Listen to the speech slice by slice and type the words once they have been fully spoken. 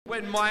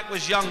When Mike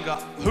was younger,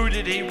 who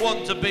did he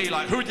want to be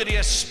like? Who did he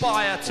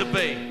aspire to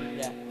be?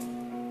 Yeah.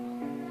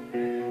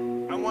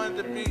 I wanted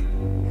to be,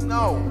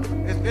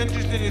 it's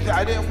interesting you say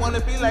I didn't want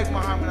to be like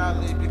Muhammad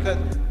Ali because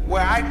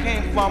where I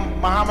came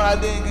from, Muhammad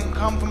Ali didn't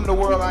come from the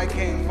world I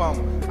came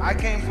from. I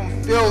came from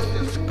filth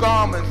and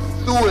scum and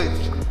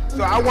sewage.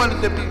 So I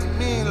wanted to be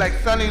mean like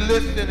Sonny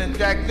Liston and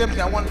Jack Dempsey.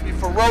 I wanted to be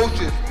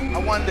ferocious.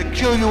 I wanted to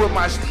kill you with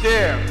my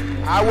stare.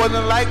 I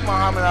wasn't like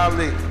Muhammad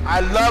Ali. I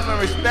love and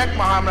respect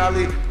Muhammad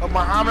Ali, but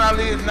Muhammad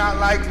Ali is not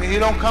like me. He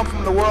don't come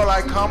from the world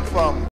I come from.